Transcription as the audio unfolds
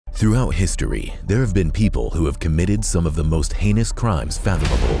Throughout history, there have been people who have committed some of the most heinous crimes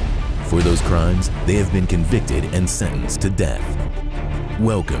fathomable. For those crimes, they have been convicted and sentenced to death.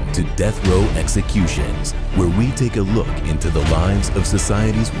 Welcome to Death Row Executions, where we take a look into the lives of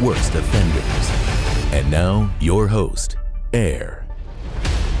society's worst offenders. And now, your host, Air.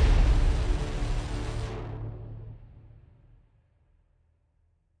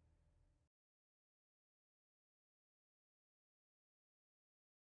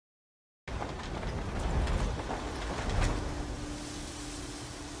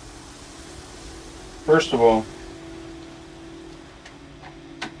 First of all,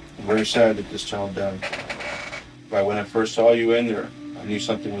 I'm very sad that this child died. But when I first saw you in there, I knew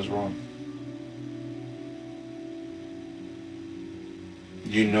something was wrong.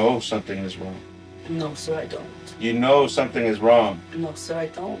 You know something is wrong. No, sir, I don't. You know something is wrong. No, sir, I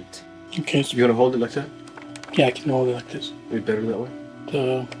don't. Okay, so You gonna hold it like that? yeah, I can hold it like this. Be better that way?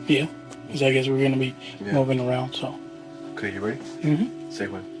 Yeah, because I guess we're gonna be moving around, so. Okay, you ready? Mm-hmm. Say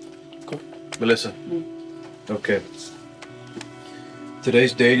when. Go. Melissa. Okay.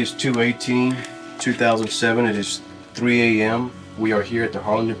 Today's date is 2/18/2007. It is 3 a.m. We are here at the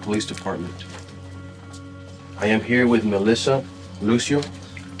Harlingen Police Department. I am here with Melissa, Lucio.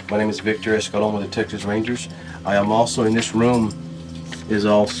 My name is Victor Escalon with the Texas Rangers. I am also in this room is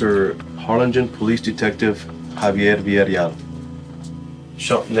Officer Harlingen Police Detective Javier Villarreal.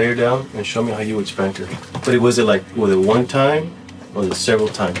 Lay her down and show me how you would spank her. But was it one time or was it several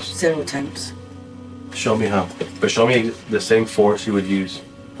times? Several times. Show me how. But show me the same force you would use.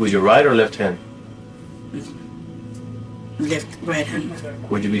 With your right or left hand? Right hand.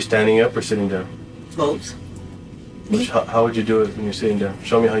 Would you be standing up or sitting down? Both. How would you do it when you're sitting down?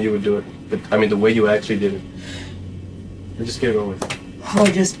 Show me how you would do it. I mean, the way you actually did it. Just get it over with. Oh,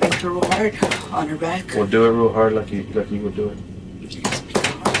 just spanked her real hard on her back. Well, do it real hard like you would do it. Just spanked her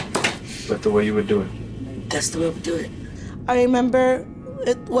hard. Like the way you would do it. That's the way we do it. I remember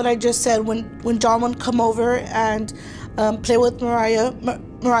what I just said when John would come over and play with Mariah,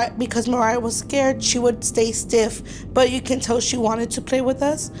 because Mariah was scared, she would stay stiff, but you can tell she wanted to play with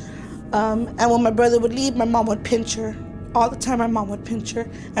us. And when my brother would leave, my mom would pinch her. All the time my mom would pinch her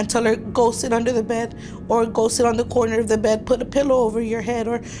and tell her, go sit under the bed or go sit on the corner of the bed, put a pillow over your head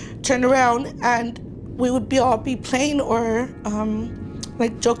or turn around, and we would all be playing or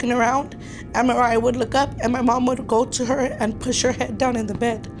like joking around, and Mariah would look up and my mom would go to her and push her head down in the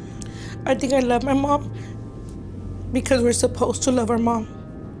bed. I think I love my mom because we're supposed to love our mom.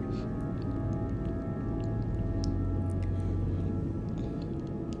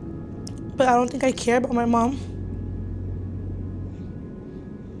 But I don't think I care about my mom.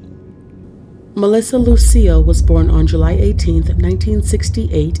 Melissa Lucio was born on July 18,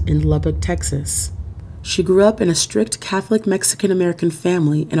 1968 in Lubbock, Texas. She grew up in a strict Catholic Mexican-American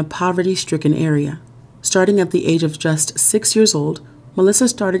family in a poverty-stricken area. Starting at the age of just 6 years old, Melissa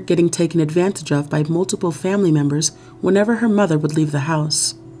started getting taken advantage of by multiple family members whenever her mother would leave the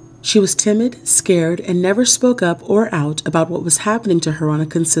house. She was timid, scared, and never spoke up or out about what was happening to her on a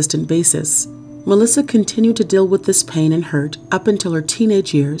consistent basis. Melissa continued to deal with this pain and hurt up until her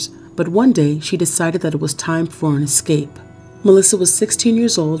teenage years, but one day she decided that it was time for an escape. Melissa was 16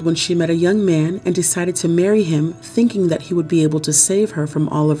 years old when she met a young man and decided to marry him, thinking that he would be able to save her from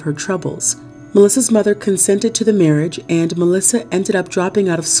all of her troubles. Melissa's mother consented to the marriage, and Melissa ended up dropping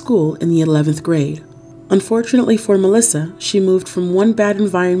out of school in the 11th grade. Unfortunately for Melissa, she moved from one bad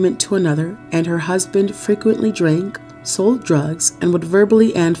environment to another, and her husband frequently drank, sold drugs, and would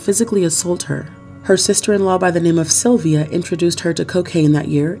verbally and physically assault her. Her sister-in-law by the name of Sylvia introduced her to cocaine that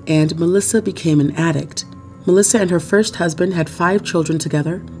year, and Melissa became an addict. Melissa and her first husband had 5 children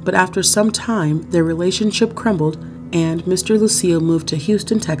together, but after some time, their relationship crumbled, and Mr. Lucio moved to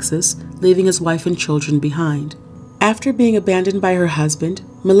Houston, Texas, leaving his wife and children behind. After being abandoned by her husband,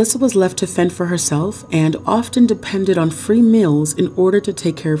 Melissa was left to fend for herself and often depended on free meals in order to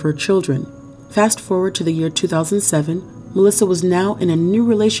take care of her children. Fast forward to the year 2007, Melissa was now in a new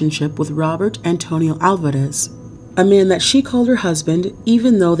relationship with Robert Antonio Alvarez, a man that she called her husband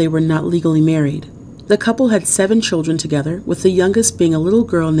even though they were not legally married. The couple had 7 children together, with the youngest being a little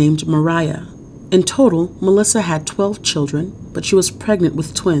girl named MARIAH. In total, Melissa had 12 children, but she was pregnant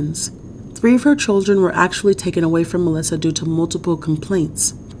with twins. 3 of her children were actually taken away from Melissa due to multiple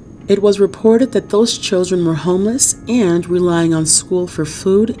complaints. It was reported that those children were homeless and relying on school for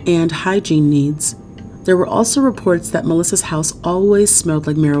food and hygiene needs. There were also reports that Melissa's house always smelled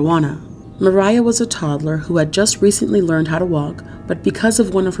like marijuana. MARIAH was a toddler who had just recently learned how to walk, but because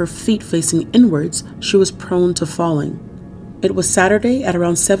of one of her feet facing inwards, she was prone to falling. It was Saturday at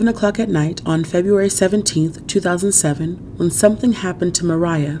around 7 o'clock at night on February 17, 2007, when something happened to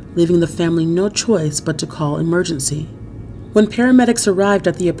MARIAH, leaving the family no choice but to call emergency. When paramedics arrived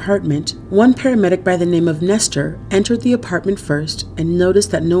at the apartment, one paramedic by the name of Nestor entered the apartment first and noticed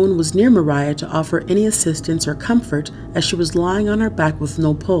that no one was near MARIAH to offer any assistance or comfort as she was lying on her back with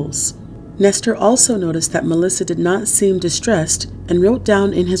no pulse. Nestor also noticed that Melissa did not seem distressed and wrote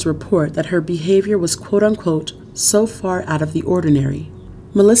down in his report that her behavior was quote-unquote so far out of the ordinary.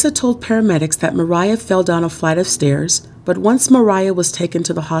 Melissa told paramedics that MARIAH fell down a flight of stairs, but once MARIAH was taken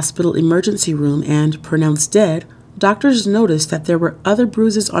to the hospital emergency room and pronounced dead, doctors noticed that there were other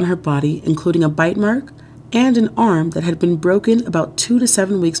bruises on her body, including a bite mark and an arm that had been broken about 2 to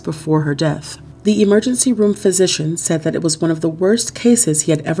 7 weeks before her death. The emergency room physician said that it was one of the worst cases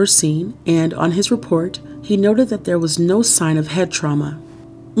he had ever seen, and on his report, he noted that there was no sign of head trauma.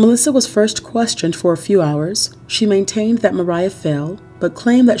 Melissa was first questioned for a few hours. She maintained that MARIAH fell, but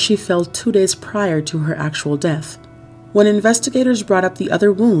claimed that she fell 2 days prior to her actual death. When investigators brought up the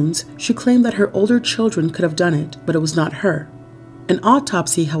other wounds, she claimed that her older children could have done it, but it was not her. An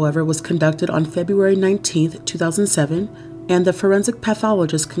autopsy, however, was conducted on February 19, 2007, and the forensic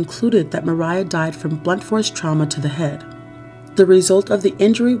pathologist concluded that MARIAH died from blunt force trauma to the head. The result of the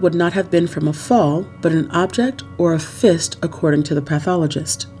injury would not have been from a fall, but an object or a fist, according to the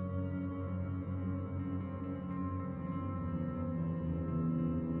pathologist.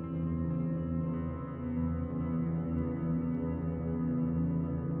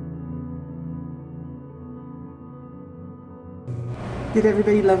 Did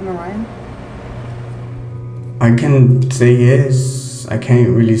everybody love MARIAH? I can say yes. I can't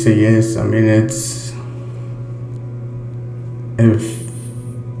really say yes. I mean, it's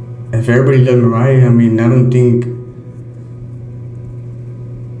if everybody loved MARIAH, I mean, I don't think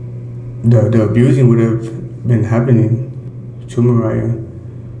the abusing would have been happening to MARIAH.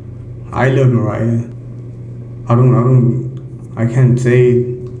 I love MARIAH. I can't say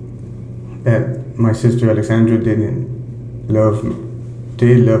that my sister Alexandra did love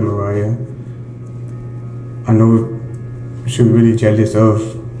MARIAH. I know she was really jealous of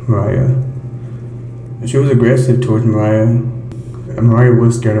MARIAH. She was aggressive towards MARIAH. MARIAH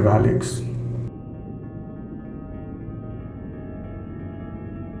was scared of Alex.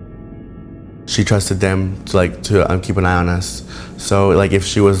 She trusted them to keep an eye on us. So if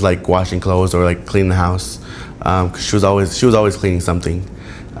she was washing clothes or cleaning the house, 'cause she was always cleaning something.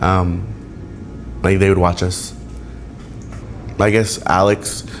 They would watch us. I guess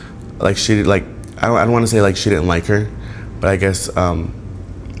Alex, she did I don't want to say she didn't like her, but I guess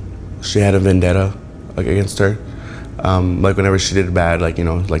she had a vendetta against her. Whenever she did bad,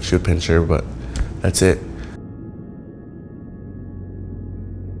 she would pinch her, but that's it.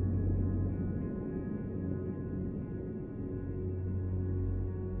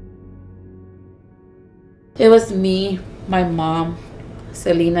 It was me, my mom,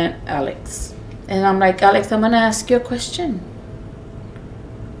 Selena, and Alex. And I'm like, Alex, I'm gonna ask you a question.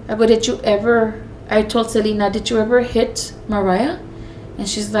 I go, I told Selena, did you ever hit MARIAH? And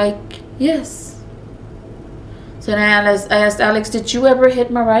she's like, yes. So then I asked Alex, did you ever hit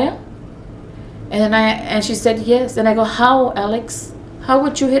MARIAH? And she said yes. And I go, how, Alex? How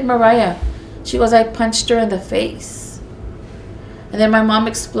would you hit MARIAH? She goes, I punched her in the face. And then my mom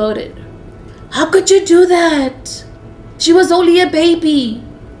exploded. How could you do that? She was only a baby.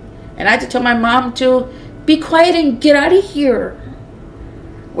 And I had to tell my mom to be quiet and get out of here.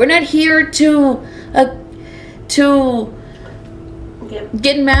 We're not here to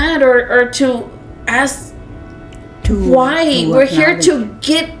get mad or to ask why. We're here to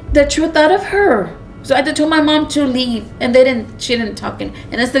get the truth out of her. So I had to tell my mom to leave, and she didn't talk. And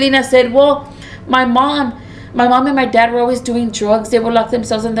then Selena said, well, my mom and my dad were always doing drugs. They would lock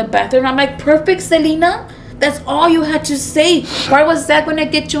themselves in the bathroom. I'm like, perfect, Selena. That's all you had to say. Why was that going to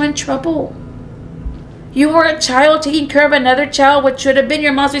get you in trouble? You were a child taking care of another child, which should have been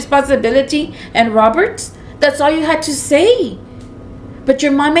your mom's responsibility, and Robert's. That's all you had to say. But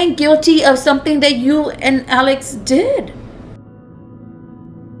your mom ain't guilty of something that you and Alex did.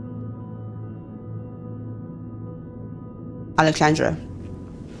 Alexandra.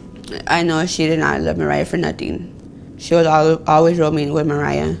 I know she did not love MARIAH for nothing. She was always real mean with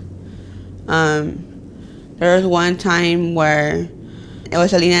MARIAH. There was one time where it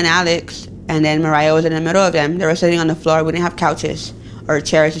was Selena and Alex, and then MARIAH was in the middle of them. They were sitting on the floor. We didn't have couches or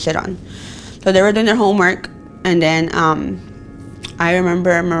chairs to sit on. So they were doing their homework, and then I remember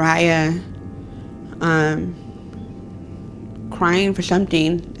MARIAH crying for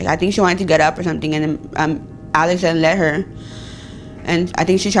something. I think she wanted to get up or something, and then Alex didn't let her. And I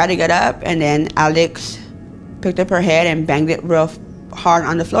think she tried to get up, and then Alex picked up her head and banged it real hard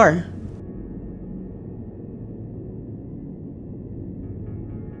on the floor.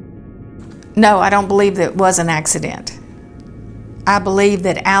 No, I don't believe that it was an accident. I believe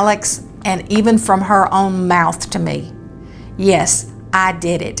that Alex, and even from her own mouth to me, yes, I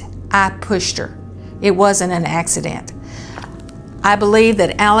did it. I pushed her. It wasn't an accident. I believe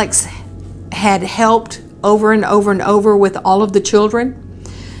that Alex had helped over and over and over with all of the children.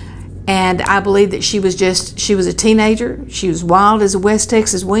 And I believe that she was a teenager. She was wild as a West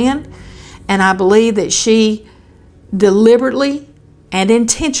Texas wind. And I believe that she deliberately and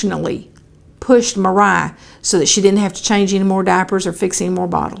intentionally pushed Mariah so that she didn't have to change any more diapers or fix any more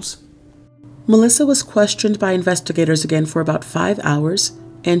bottles. Melissa was questioned by investigators again for about 5 hours,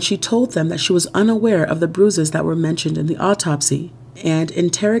 and she told them that she was unaware of the bruises that were mentioned in the autopsy, and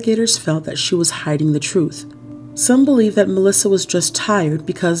interrogators felt that she was hiding the truth. Some believe that Melissa was just tired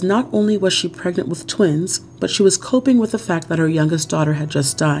because not only was she pregnant with twins, but she was coping with the fact that her youngest daughter had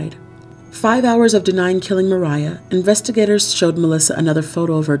just died. 5 hours of denying killing Mariah, investigators showed Melissa another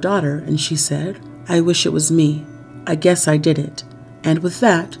photo of her daughter, and she said, "I wish it was me. I guess I did it." And with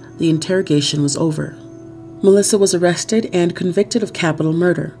that, the interrogation was over. Melissa was arrested and convicted of capital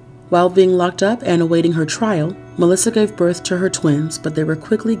murder. While being locked up and awaiting her trial, Melissa gave birth to her twins, but they were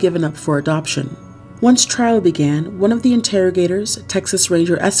quickly given up for adoption. Once trial began, one of the interrogators, Texas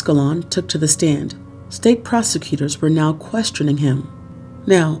Ranger Escalon, took to the stand. State prosecutors were now questioning him.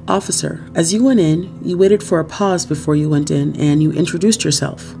 "Now, officer, as you went in, you waited for a pause before you went in and you introduced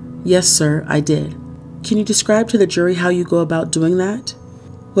yourself." "Yes, sir, I did." "Can you describe to the jury how you go about doing that?"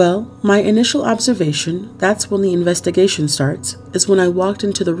 "Well, my initial observation, that's when the investigation starts, is when I walked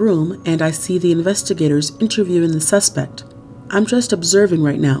into the room and I see the investigators interviewing the suspect. I'm just observing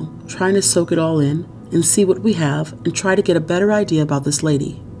right now, trying to soak it all in and see what we have and try to get a better idea about this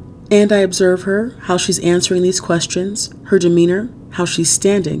lady. And I observe her, how she's answering these questions, her demeanor, how she's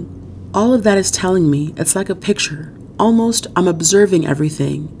standing. All of that is telling me, it's like a picture. Almost, I'm observing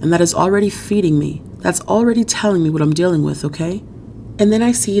everything, and that is already feeding me. That's already telling me what I'm dealing with, okay? And then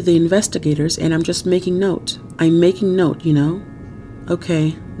I see the investigators, and I'm just making note. I'm making note, you know?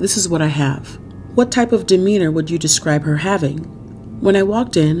 Okay, this is what I have. What type of demeanor would you describe her having? When I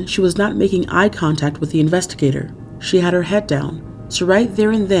walked in, she was not making eye contact with the investigator. She had her head down. So right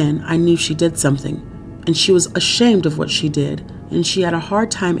there and then, I knew she did something. And she was ashamed of what she did, and she had a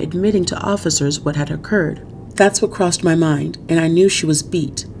hard time admitting to officers what had occurred. That's what crossed my mind, and I knew she was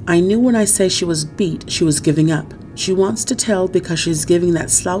beat. I knew when I say she was beat, she was giving up. She wants to tell because she's giving that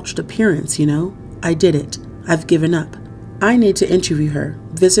slouched appearance, you know? I did it. I've given up. I need to interview her,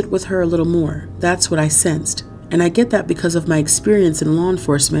 visit with her a little more. That's what I sensed. And I get that because of my experience in law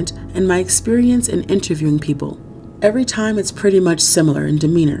enforcement and my experience in interviewing people. Every time it's pretty much similar in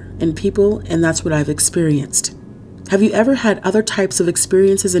demeanor, in people, and that's what I've experienced. Have you ever had other types of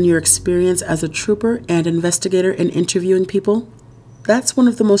experiences in your experience as a trooper and investigator in interviewing people? That's one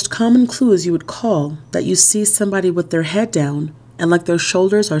of the most common clues you would call that you see somebody with their head down and like their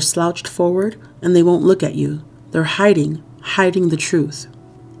shoulders are slouched forward and they won't look at you. They're hiding the truth.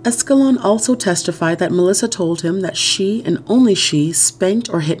 Escalon also testified that Melissa told him that she and only she spanked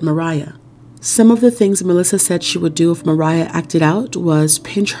or hit Mariah. Some of the things Melissa said she would do if Mariah acted out was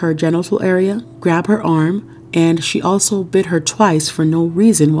pinch her genital area, grab her arm, and she also bit her twice for no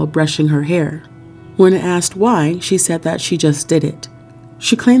reason while brushing her hair. When asked why, she said that she just did it.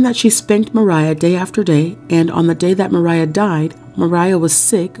 She claimed that she spanked Mariah day after day, and on the day that Mariah died, Mariah was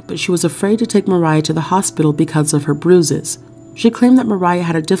sick, but she was afraid to take Mariah to the hospital because of her bruises. She claimed that Mariah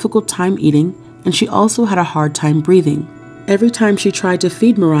had a difficult time eating, and she also had a hard time breathing. Every time she tried to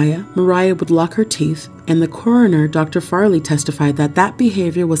feed Mariah, Mariah would lock her teeth, and the coroner, Dr. Farley, testified that that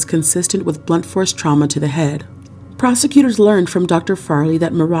behavior was consistent with blunt force trauma to the head. Prosecutors learned from Dr. Farley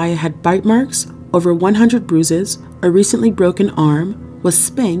that Mariah had bite marks, over 100 bruises, a recently broken arm, was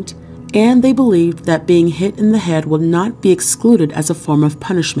spanked, and they believed that being hit in the head would not be excluded as a form of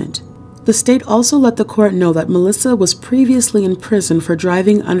punishment. The state also let the court know that Melissa was previously in prison for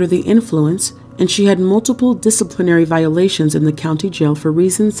driving under the influence, and she had multiple disciplinary violations in the county jail for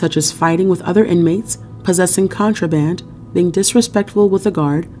reasons such as fighting with other inmates, possessing contraband, being disrespectful with a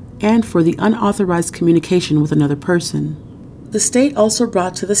guard, and for the unauthorized communication with another person. The state also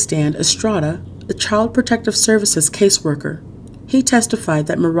brought to the stand Estrada, the Child Protective Services caseworker. He testified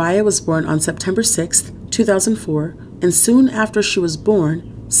that Mariah was born on September 6, 2004, and soon after she was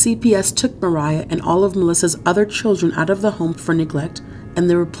born, CPS took Mariah and all of Melissa's other children out of the home for neglect, and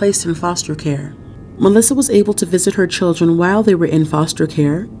they were placed in foster care. Melissa was able to visit her children while they were in foster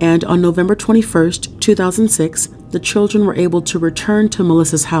care, and on November 21, 2006, the children were able to return to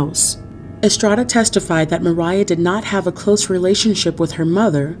Melissa's house. Estrada testified that Mariah did not have a close relationship with her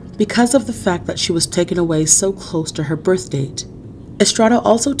mother because of the fact that she was taken away so close to her birth date. Estrada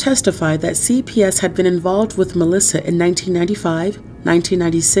also testified that CPS had been involved with Melissa in 1995,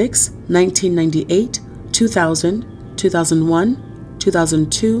 1996, 1998, 2000, 2001,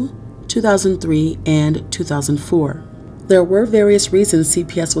 2002, 2003, and 2004. There were various reasons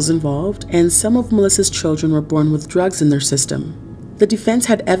CPS was involved, and some of Melissa's children were born with drugs in their system. The defense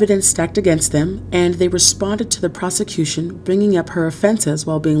had evidence stacked against them, and they responded to the prosecution bringing up her offenses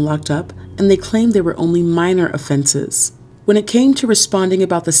while being locked up, and they claimed they were only minor offenses. When it came to responding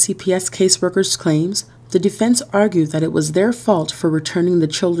about the CPS caseworkers' claims, the defense argued that it was their fault for returning the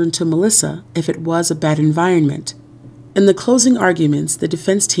children to Melissa if it was a bad environment. In the closing arguments, the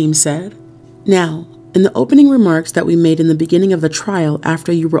defense team said, "Now, in the opening remarks that we made in the beginning of the trial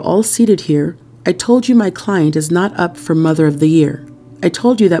after you were all seated here, I told you my client is not up for Mother of the Year. I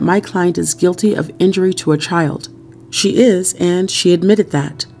told you that my client is guilty of injury to a child. She is, and she admitted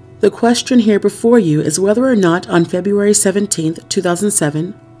that. The question here before you is whether or not on February 17,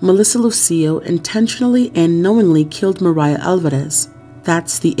 2007, Melissa Lucio intentionally and knowingly killed Mariah Alvarez.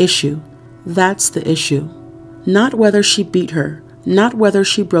 That's the issue. That's the issue. Not whether she beat her, not whether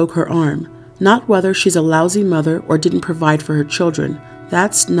she broke her arm, not whether she's a lousy mother or didn't provide for her children.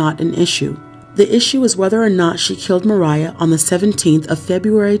 That's not an issue. The issue is whether or not she killed Mariah on the 17th of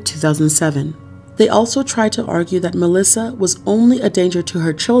February 2007. They also tried to argue that Melissa was only a danger to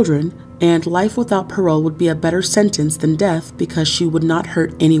her children and life without parole would be a better sentence than death because she would not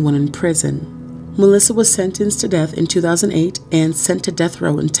hurt anyone in prison. Melissa was sentenced to death in 2008 and sent to death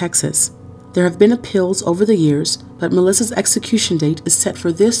row in Texas. There have been appeals over the years, but Melissa's execution date is set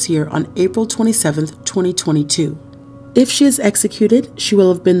for this year on April 27, 2022. If she is executed, she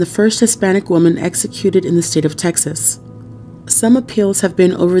will have been the first Hispanic woman executed in the state of Texas. Some appeals have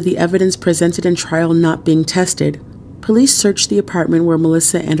been over the evidence presented in trial not being tested. Police searched the apartment where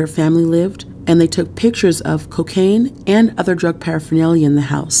Melissa and her family lived, and they took pictures of cocaine and other drug paraphernalia in the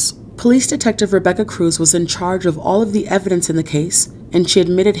house. Police Detective Rebecca Cruz was in charge of all of the evidence in the case, and she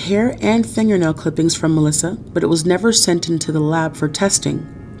admitted hair and fingernail clippings from Melissa, but it was never sent into the lab for testing.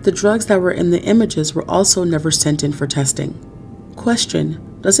 The drugs that were in the images were also never sent in for testing. Question: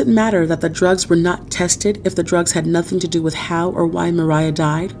 does it matter that the drugs were not tested if the drugs had nothing to do with how or why Mariah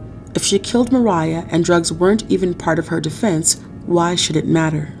died? If she killed Mariah and drugs weren't even part of her defense, why should it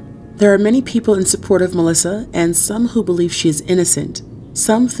matter? There are many people in support of Melissa and some who believe she is innocent.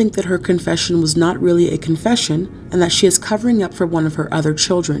 Some think that her confession was not really a confession and that she is covering up for one of her other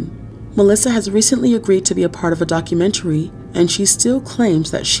children. Melissa has recently agreed to be a part of a documentary, and she still claims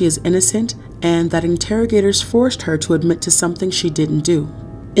that she is innocent and that interrogators forced her to admit to something she didn't do.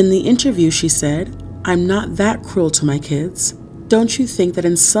 In the interview, she said, "I'm not that cruel to my kids." Don't you think that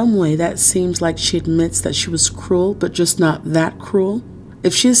in some way that seems like she admits that she was cruel, but just not that cruel?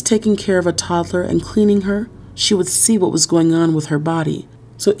 If she is taking care of a toddler and cleaning her, she would see what was going on with her body.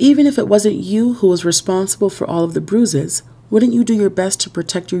 So even if it wasn't you who was responsible for all of the bruises, wouldn't you do your best to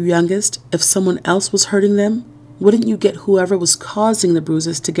protect your youngest if someone else was hurting them? Wouldn't you get whoever was causing the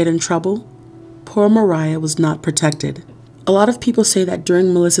bruises to get in trouble? Poor Mariah was not protected. A lot of people say that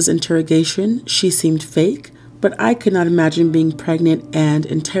during Melissa's interrogation, she seemed fake, but I could not imagine being pregnant and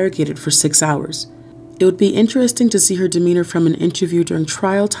interrogated for 6 hours. It would be interesting to see her demeanor from an interview during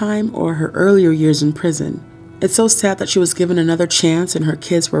trial time or her earlier years in prison. It's so sad that she was given another chance and her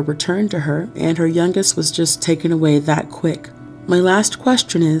kids were returned to her, and her youngest was just taken away that quick. My last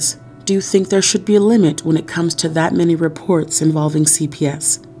question is, do you think there should be a limit when it comes to that many reports involving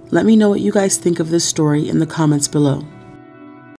CPS? Let me know what you guys think of this story in the comments below.